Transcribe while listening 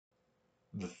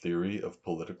The Theory of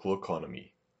Political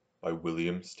Economy by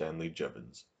William Stanley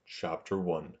Jevons. Chapter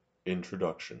 1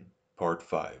 Introduction. Part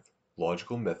 5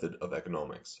 Logical Method of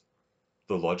Economics.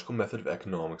 The logical method of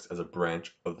economics as a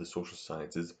branch of the social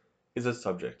sciences is a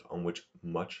subject on which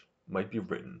much might be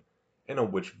written and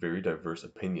on which very diverse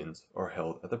opinions are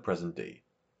held at the present day.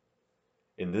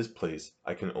 In this place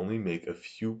I can only make a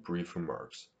few brief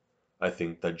remarks. I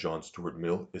think that John Stuart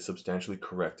Mill is substantially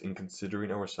correct in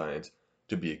considering our science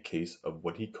to be a case of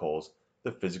what he calls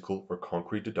the physical or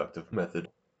concrete deductive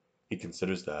method. He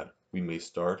considers that we may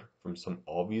start from some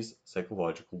obvious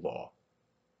psychological law,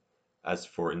 as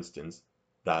for instance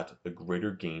that a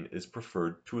greater gain is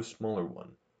preferred to a smaller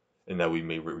one, and that we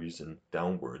may reason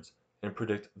downwards and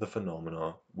predict the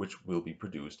phenomena which will be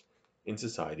produced in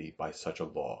society by such a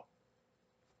law.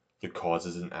 The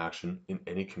causes in action in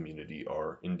any community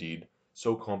are, indeed,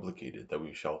 so complicated that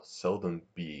we shall seldom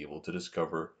be able to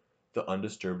discover the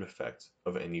undisturbed effects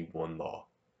of any one law,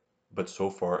 but so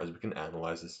far as we can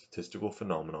analyze the statistical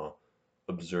phenomena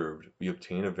observed we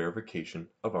obtain a verification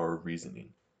of our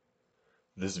reasoning.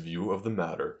 This view of the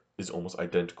matter is almost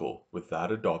identical with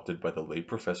that adopted by the late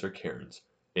Professor Cairnes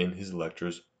in his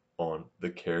lectures on the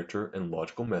character and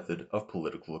logical method of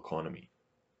political economy.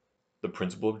 The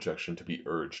principal objection to be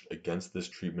urged against this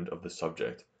treatment of the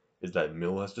subject is that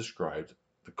Mill has described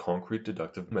the concrete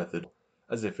deductive method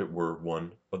as if it were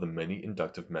one of the many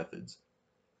inductive methods.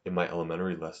 In my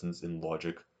elementary lessons in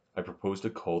logic I propose to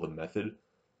call the method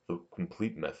the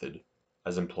complete method,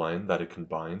 as implying that it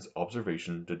combines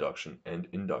observation, deduction, and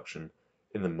induction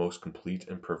in the most complete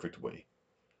and perfect way,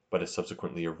 but I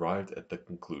subsequently arrived at the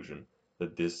conclusion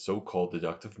that this so-called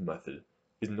deductive method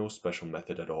is no special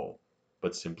method at all,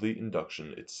 but simply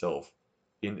induction itself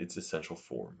in its essential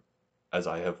form. As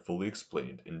I have fully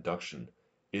explained, induction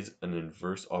is an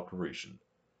inverse operation,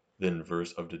 the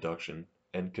inverse of deduction,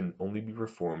 and can only be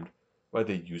performed by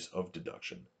the use of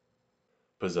deduction.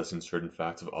 Possessing certain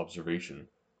facts of observation,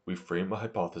 we frame a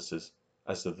hypothesis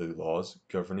as to the laws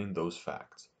governing those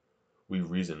facts. We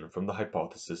reason from the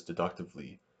hypothesis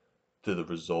deductively to the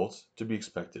results to be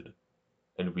expected,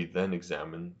 and we then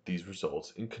examine these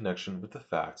results in connection with the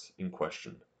facts in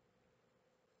question.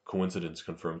 Coincidence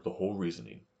confirms the whole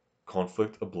reasoning.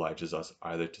 Conflict obliges us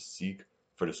either to seek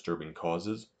for disturbing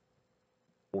causes,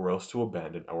 or else to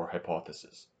abandon our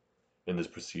hypothesis. In this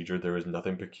procedure there is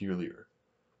nothing peculiar.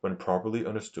 When properly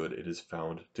understood it is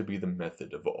found to be the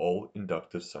method of all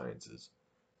inductive sciences.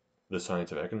 The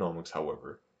science of economics,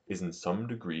 however, is in some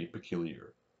degree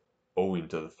peculiar, owing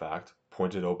to the fact,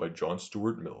 pointed out by John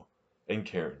Stuart Mill and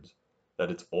Cairnes, that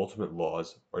its ultimate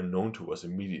laws are known to us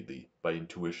immediately by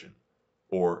intuition,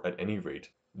 or at any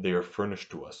rate they are furnished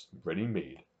to us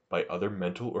ready-made by other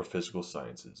mental or physical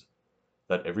sciences,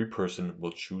 that every person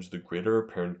will choose the greater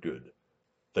apparent good,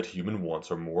 that human wants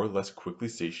are more or less quickly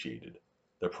satiated,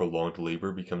 that prolonged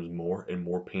labor becomes more and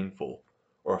more painful,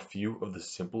 are a few of the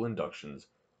simple inductions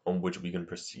on which we can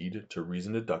proceed to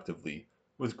reason deductively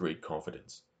with great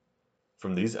confidence.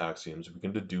 From these axioms we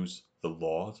can deduce the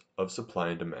laws of supply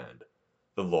and demand,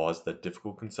 the laws that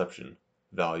difficult conception,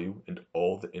 value, and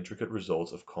all the intricate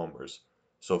results of commerce,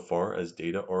 so far as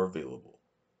data are available.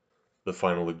 The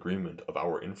final agreement of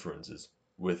our inferences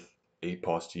with a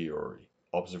posteriori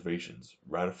observations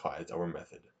ratifies our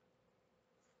method.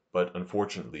 But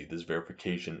unfortunately this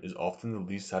verification is often the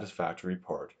least satisfactory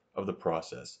part of the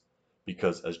process,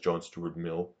 because as John Stuart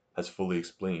Mill has fully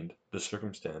explained, the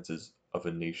circumstances of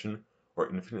a nation are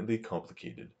infinitely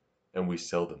complicated, and we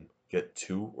seldom get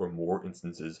two or more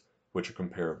instances which are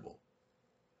comparable.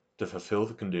 To fulfill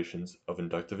the conditions of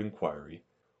inductive inquiry,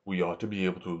 we ought to be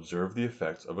able to observe the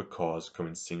effects of a cause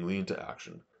coming singly into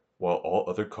action, while all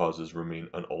other causes remain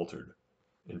unaltered,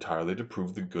 entirely to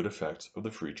prove the good effects of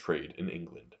the free trade in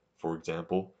England. For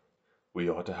example, we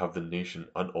ought to have the nation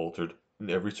unaltered in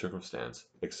every circumstance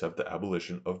except the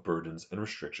abolition of burdens and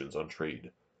restrictions on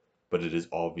trade. But it is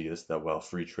obvious that while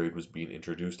free trade was being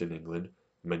introduced in England,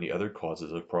 many other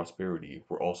causes of prosperity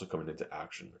were also coming into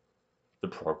action. The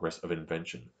progress of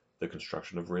invention, the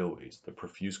construction of railways, the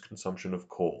profuse consumption of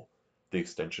coal, the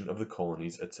extension of the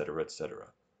colonies, etc.,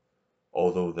 etc.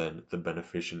 Although then the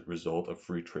beneficent results of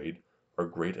free trade are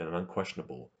great and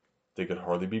unquestionable, they could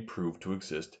hardly be proved to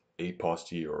exist a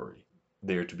posteriori.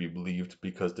 They are to be believed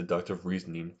because deductive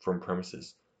reasoning from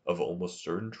premises of almost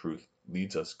certain truth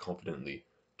leads us confidently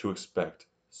to expect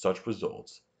such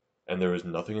results, and there is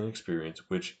nothing in experience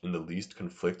which in the least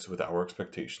conflicts with our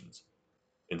expectations.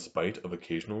 In spite of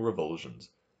occasional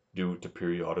revulsions, due to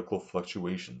periodical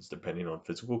fluctuations depending on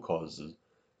physical causes,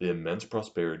 the immense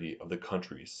prosperity of the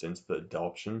country since the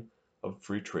adoption of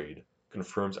free trade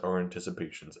confirms our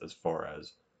anticipations as far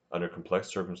as under complex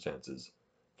circumstances,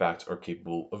 facts are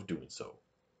capable of doing so.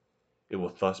 It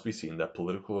will thus be seen that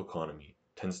political economy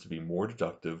tends to be more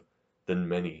deductive than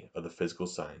many of the physical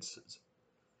sciences,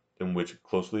 in which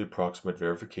closely approximate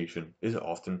verification is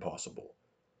often possible.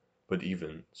 But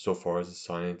even so far as the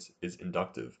science is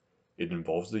inductive, it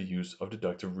involves the use of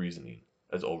deductive reasoning,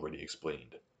 as already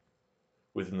explained.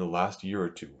 Within the last year or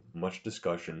two, much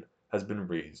discussion has been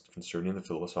raised concerning the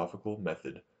philosophical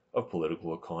method of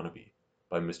political economy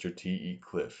by Mr. T. E.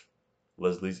 Cliff,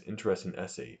 Leslie's interesting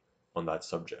essay on that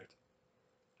subject,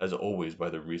 as always by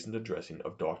the recent addressing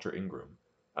of Dr. Ingram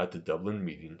at the Dublin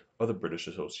meeting of the British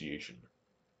Association.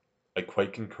 I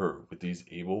quite concur with these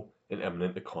able and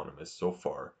eminent economists so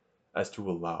far as to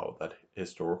allow that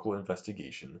historical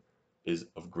investigation is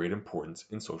of great importance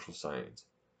in social science,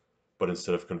 but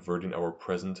instead of converting our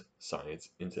present science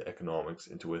into economics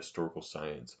into a historical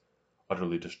science,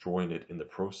 utterly destroying it in the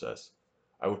process,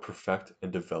 I would perfect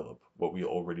and develop what we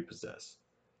already possess,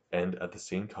 and at the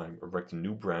same time erect a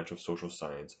new branch of social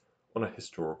science on a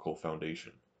historical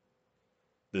foundation.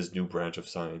 This new branch of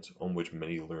science on which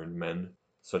many learned men,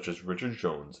 such as Richard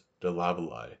Jones, de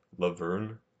Lavallee,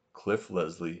 Laverne, Cliff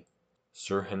Leslie,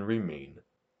 Sir Henry Maine,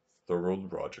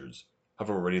 Thorold Rogers, have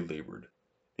already labored,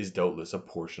 is doubtless a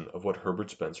portion of what Herbert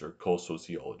Spencer calls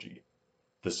sociology,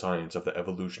 the science of the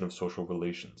evolution of social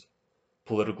relations.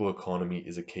 Political economy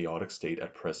is a chaotic state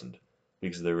at present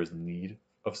because there is need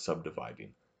of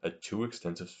subdividing a too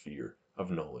extensive sphere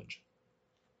of knowledge.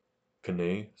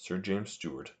 Quesnay, Sir James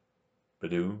Stewart,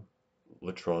 Badiou,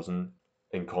 Latrozen,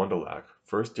 and Condillac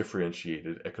first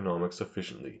differentiated economics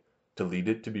sufficiently to lead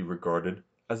it to be regarded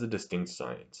as a distinct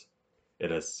science. It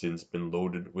has since been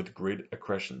loaded with great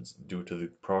accretions due to the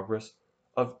progress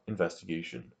of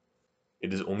investigation.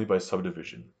 It is only by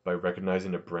subdivision, by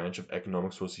recognizing a branch of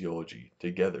economic sociology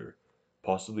together,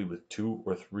 possibly with two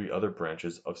or three other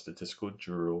branches of statistical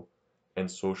jural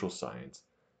and social science,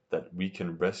 that we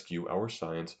can rescue our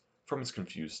science from its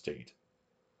confused state.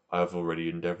 I have already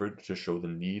endeavored to show the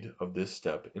need of this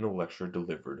step in a lecture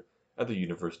delivered at the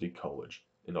University College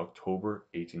in October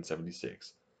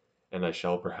 1876, and I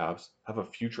shall perhaps have a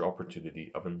future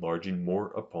opportunity of enlarging more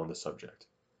upon the subject.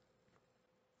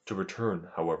 To return,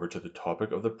 however, to the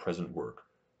topic of the present work,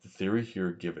 the theory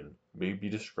here given may be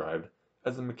described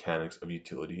as the mechanics of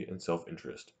utility and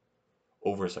self-interest.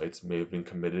 Oversights may have been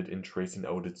committed in tracing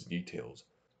out its details,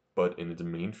 but in its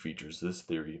main features this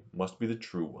theory must be the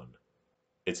true one.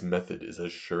 Its method is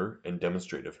as sure and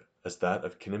demonstrative as that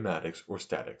of kinematics or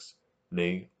statics,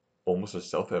 nay, almost as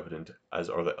self-evident as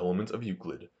are the elements of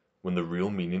Euclid when the real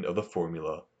meaning of the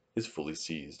formula is fully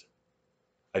seized.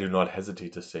 I do not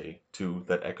hesitate to say, too,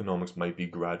 that economics might be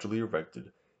gradually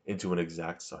erected into an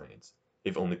exact science,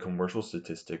 if only commercial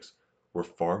statistics were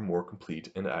far more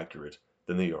complete and accurate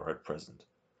than they are at present,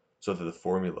 so that the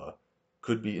formula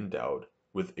could be endowed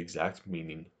with exact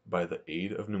meaning by the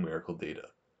aid of numerical data.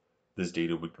 This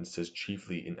data would consist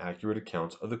chiefly in accurate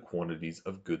accounts of the quantities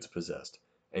of goods possessed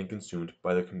and consumed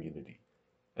by the community,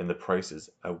 and the prices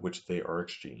at which they are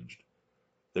exchanged.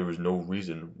 There is no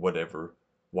reason whatever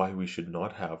why we should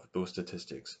not have those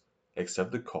statistics,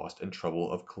 except the cost and trouble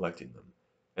of collecting them,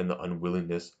 and the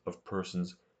unwillingness of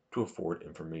persons to afford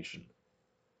information.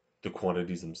 The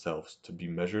quantities themselves to be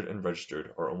measured and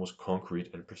registered are almost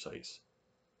concrete and precise.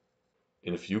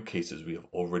 In a few cases we have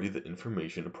already the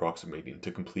information approximating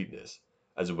to completeness,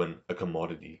 as when a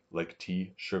commodity like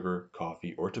tea, sugar,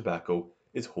 coffee, or tobacco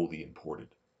is wholly imported.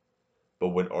 But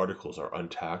when articles are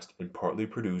untaxed and partly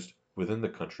produced within the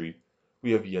country,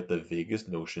 we have yet the vaguest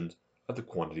notions of the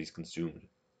quantities consumed.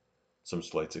 Some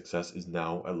slight success is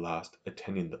now at last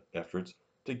attending the efforts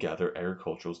to gather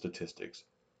agricultural statistics,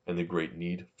 and the great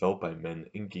need felt by men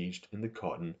engaged in the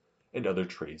cotton and other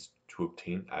trades to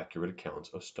obtain accurate accounts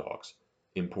of stocks,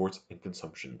 imports, and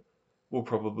consumption will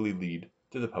probably lead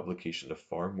to the publication of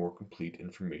far more complete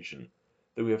information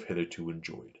than we have hitherto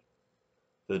enjoyed.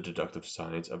 The deductive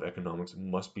science of economics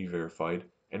must be verified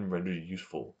and rendered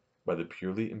useful by the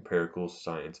purely empirical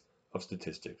science of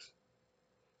statistics.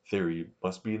 Theory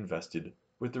must be invested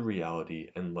with the reality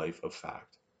and life of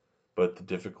fact, but the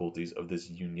difficulties of this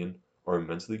union are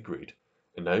immensely great,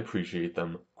 and I appreciate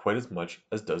them quite as much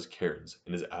as does Cairnes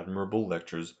in his admirable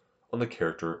lectures on the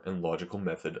character and logical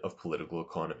method of political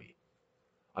economy.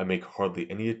 I make hardly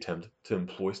any attempt to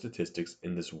employ statistics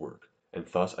in this work, and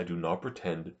thus I do not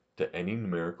pretend to any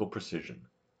numerical precision,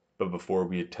 but before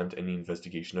we attempt any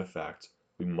investigation of facts,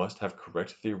 we must have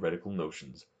correct theoretical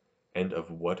notions, and of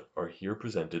what are here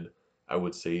presented I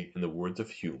would say in the words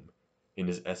of Hume, in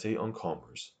his essay on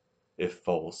commerce, if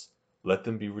false, let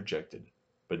them be rejected,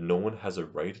 but no one has a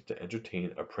right to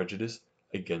entertain a prejudice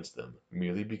against them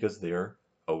merely because they are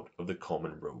out of the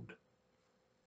common road.